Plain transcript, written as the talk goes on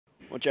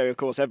Well, Jerry, of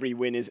course, every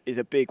win is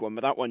a big one,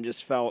 but that one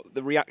just felt,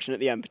 the reaction at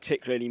the end,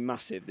 particularly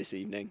massive this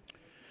evening.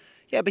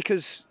 Yeah,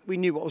 because we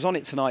knew what was on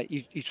it tonight.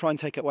 You try and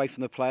take it away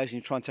from the players and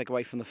you try and take it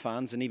away from the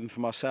fans and even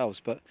from ourselves,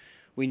 but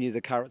we knew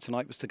the carrot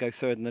tonight was to go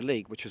third in the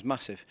league, which was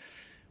massive.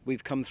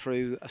 We've come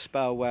through a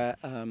spell where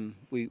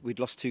we'd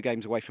lost 2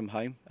 games away from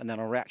home, and then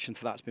our reaction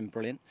to that's been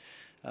brilliant.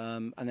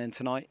 And then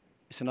tonight,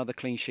 it's another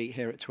clean sheet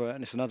here at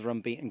Twerton. It's another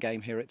unbeaten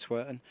game here at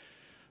Twerton.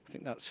 I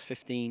think that's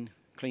 15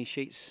 clean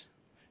sheets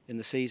in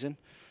the season.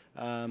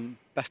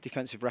 Best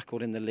defensive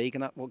record in the league,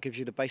 and that's what gives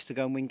you the base to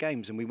go and win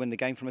games. And we win the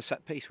game from a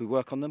set piece. We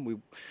work on them.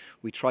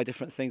 We try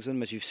different things with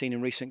them, as you've seen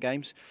in recent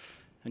games.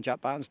 And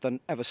Jack Barton's done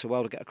ever so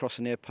well to get across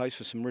the near post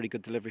for some really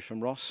good delivery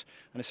from Ross.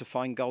 And it's a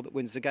fine goal that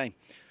wins the game.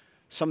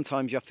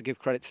 Sometimes you have to give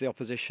credit to the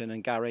opposition,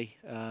 and Gary,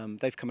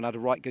 they've come and had a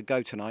right good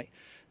go tonight,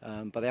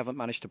 but they haven't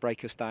managed to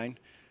break us down.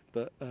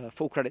 But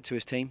full credit to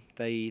his team.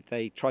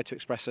 They tried to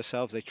express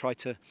themselves. They tried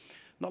to,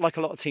 not like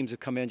a lot of teams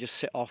have come in and just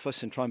sit off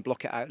us and try and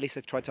block it out. At least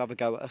they've tried to have a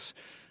go at us.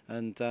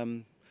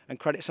 And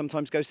credit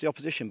sometimes goes to the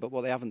opposition, but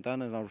what they haven't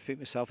done, and I'll repeat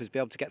myself, is be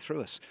able to get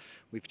through us.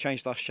 We've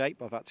changed our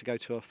shape. I've had to go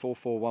to a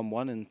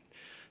 4-4-1-1 and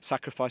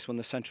sacrifice one of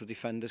the central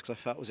defenders because I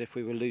felt as if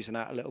we were losing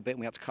out a little bit and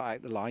we had to cut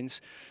out the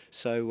lines.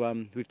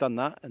 So we've done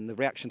that, and the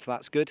reaction to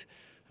that's good.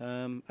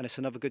 And it's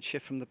another good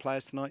shift from the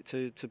players tonight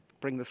to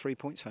bring the 3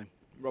 points home.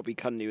 Robbie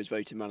Cunley was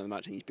voted man of the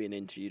match, and he's being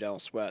interviewed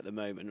elsewhere at the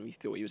moment, and we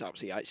thought he was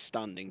absolutely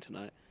outstanding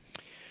tonight.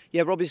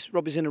 Yeah,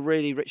 Robbie's in a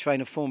really rich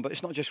vein of form, but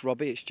it's not just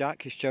Robbie, it's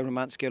Jack, it's Joe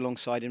Romanski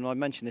alongside him. I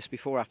mentioned this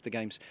before after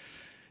games.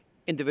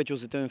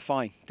 Individuals are doing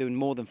fine, doing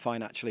more than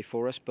fine actually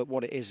for us, but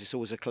what it is, it's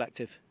always a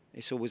collective.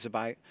 It's always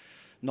about,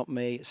 not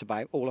me, it's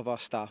about all of our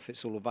staff,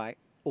 it's all about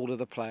all of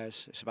the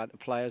players. It's about the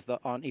players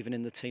that aren't even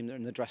in the team, that are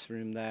in the dressing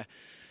room there.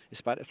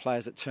 It's about the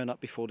players that turn up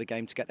before the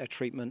game to get their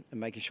treatment and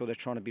making sure they're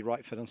trying to be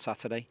right fit on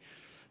Saturday.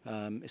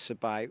 It's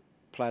about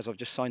players I've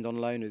just signed on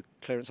loan who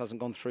clearance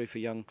hasn't gone through for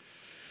young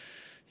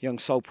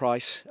Sol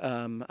Price,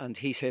 and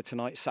he's here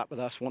tonight, sat with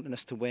us, wanting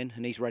us to win,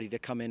 and he's ready to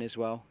come in as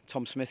well.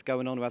 Tom Smith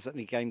going on, who hasn't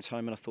any game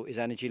time, and I thought his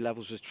energy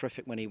levels was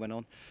terrific when he went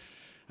on.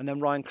 And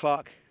then Ryan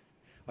Clark,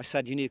 I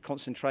said you need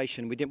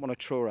concentration. We didn't want a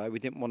Truro, we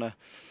didn't want to.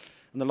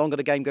 And the longer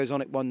the game goes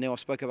on at 1-0, I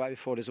spoke about it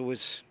before, there's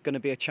always going to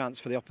be a chance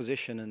for the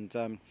opposition,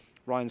 and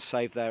Ryan's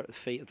save there at the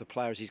feet of the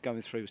players he's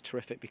going through was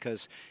terrific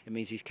because it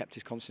means he's kept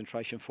his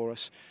concentration for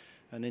us.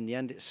 And in the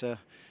end, it's a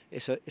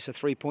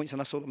 3 points, and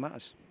that's all that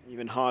matters.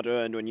 Even harder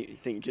earned when you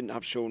think you didn't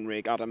have Sean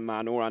Rigg, Adam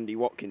Mann or Andy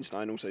Watkins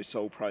tonight, and also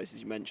Sol Price,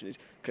 as you mentioned, is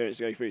clearance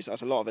to go through. So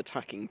that's a lot of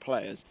attacking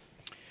players.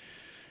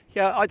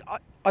 Yeah,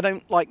 I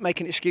don't like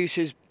making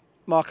excuses,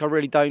 Mark, I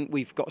really don't.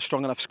 We've got a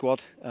strong enough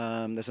squad.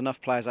 There's enough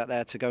players out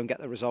there to go and get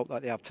the result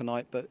like they have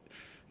tonight, but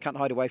can't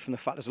hide away from the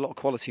fact there's a lot of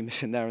quality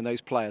missing there in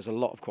those players, a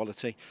lot of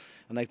quality,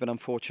 and they've been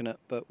unfortunate,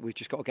 but we've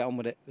just got to get on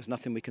with it. There's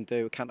nothing we can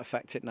do. We can't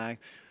affect it now.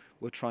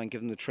 We'll try and give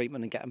them the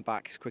treatment and get them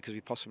back as quick as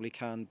we possibly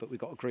can. But we've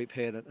got a group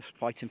here that's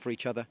fighting for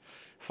each other,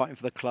 fighting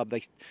for the club.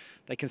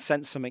 They can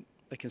sense something.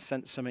 They can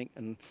sense something,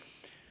 and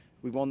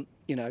we want.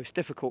 You know, it's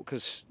difficult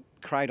because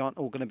the crowd aren't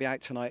all going to be out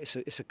tonight.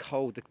 It's a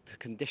cold. The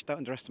condition. Don't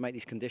underestimate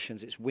these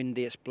conditions. It's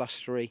windy. It's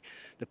blustery.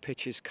 The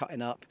pitch is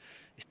cutting up.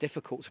 It's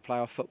difficult to play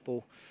our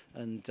football,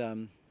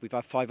 and we've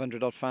had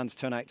 500 odd fans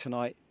turn out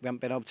tonight. We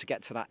haven't been able to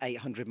get to that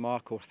 800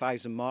 mark or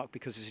 1,000 mark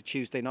because it's a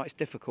Tuesday night. It's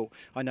difficult.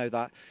 I know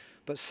that.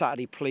 But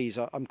Saturday, please,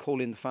 I'm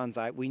calling the fans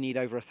out. We need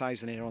over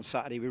 1,000 here on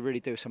Saturday. We really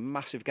do. It's a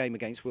massive game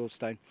against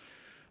Wealdstone.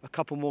 A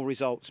couple more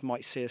results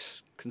might see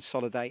us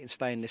consolidate and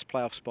stay in this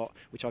playoff spot,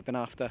 which I've been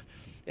after.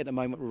 At the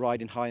moment, we're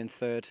riding high in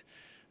third,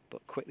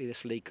 but quickly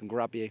this league can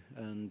grab you,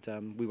 and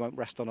we won't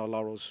rest on our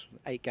laurels.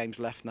 8 games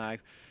left now,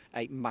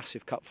 8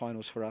 massive cup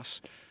finals for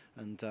us,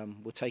 and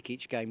we'll take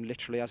each game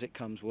literally as it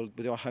comes. We'll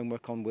do our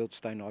homework on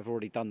Wealdstone. I've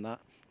already done that.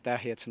 They're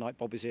here tonight.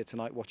 Bobby's here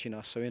tonight watching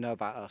us, so we know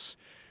about us.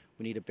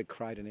 We need a big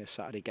crowd in here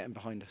Saturday getting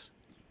behind us.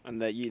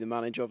 And you, the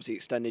manager, obviously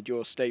extended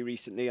your stay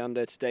recently, and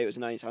today it was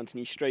announced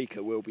Anthony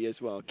Straker will be as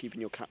well,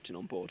 keeping your captain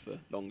on board for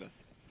longer.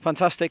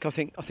 Fantastic. I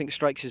think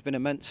Strakes has been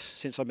immense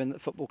since I've been at the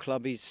football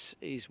club. He's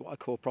what I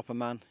call a proper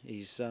man.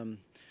 He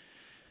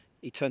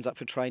turns up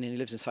for training. He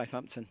lives in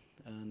Southampton,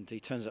 and he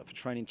turns up for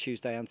training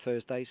Tuesday and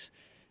Thursdays.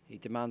 He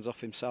demands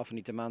off himself and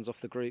he demands off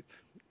the group.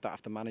 Don't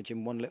have to manage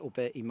him one little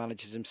bit. He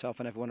manages himself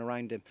and everyone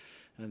around him,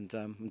 and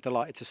I'm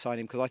delighted to sign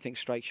him because I think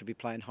Strakes should be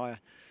playing higher.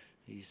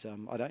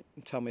 I don't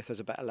tell me if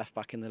there's a better left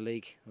back in the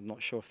league. I'm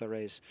not sure if there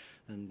is,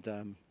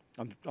 and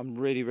I'm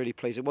really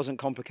pleased. It wasn't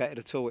complicated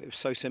at all. It was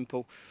so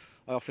simple.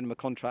 I offered him a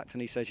contract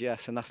and he says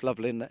yes, and that's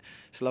lovely. And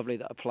it's lovely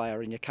that a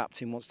player and your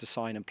captain wants to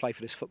sign and play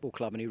for this football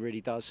club, and he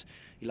really does.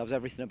 He loves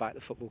everything about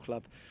the football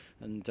club,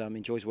 and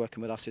enjoys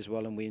working with us as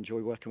well, and we enjoy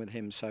working with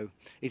him. So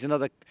he's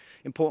another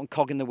important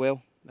cog in the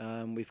wheel.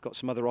 We've got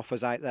some other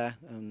offers out there,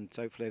 and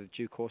hopefully in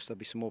due course there'll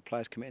be some more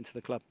players committing to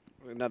the club.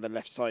 Another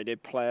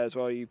left-sided player as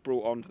well you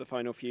brought on for the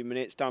final few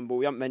minutes. Dan Ball,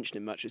 we haven't mentioned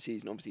him much this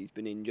season. Obviously he's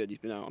been injured, he's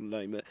been out on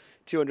loan, but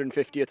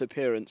 250th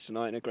appearance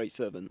tonight and a great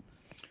servant.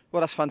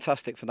 Well, that's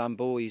fantastic for Dan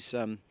Ball. He's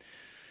a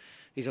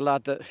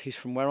lad that he's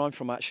from where I'm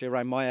from, actually,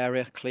 around my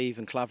area, Cleve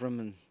and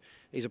Clavering, and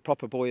he's a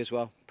proper boy as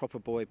well. Proper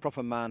boy,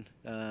 proper man.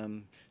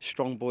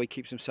 Strong boy,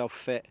 keeps himself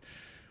fit.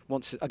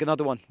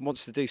 Another one,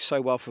 wants to do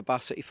so well for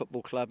Bath City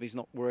Football Club. He's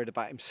not worried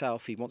about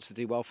himself. He wants to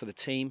do well for the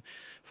team,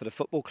 for the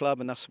football club,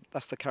 and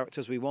that's the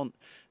characters we want.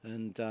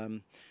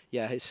 And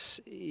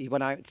he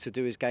went out to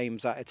do his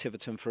games at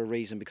Tiverton for a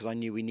reason, because I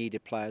knew we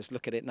needed players.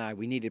 Look at it now,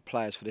 we needed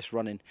players for this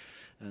running,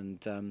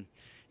 and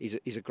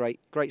he's a great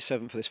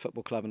servant for this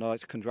football club, and I'd like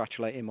to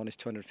congratulate him on his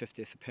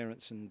 250th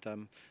appearance, and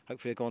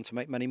hopefully he'll go on to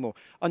make many more.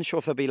 Unsure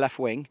if he'll be left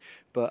wing,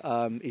 but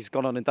he's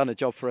gone on and done a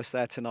job for us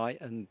there tonight,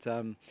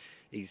 and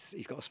he's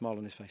got a smile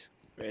on his face.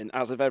 And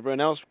as of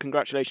everyone else,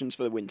 congratulations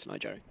for the win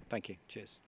tonight, Jerry. Thank you. Cheers.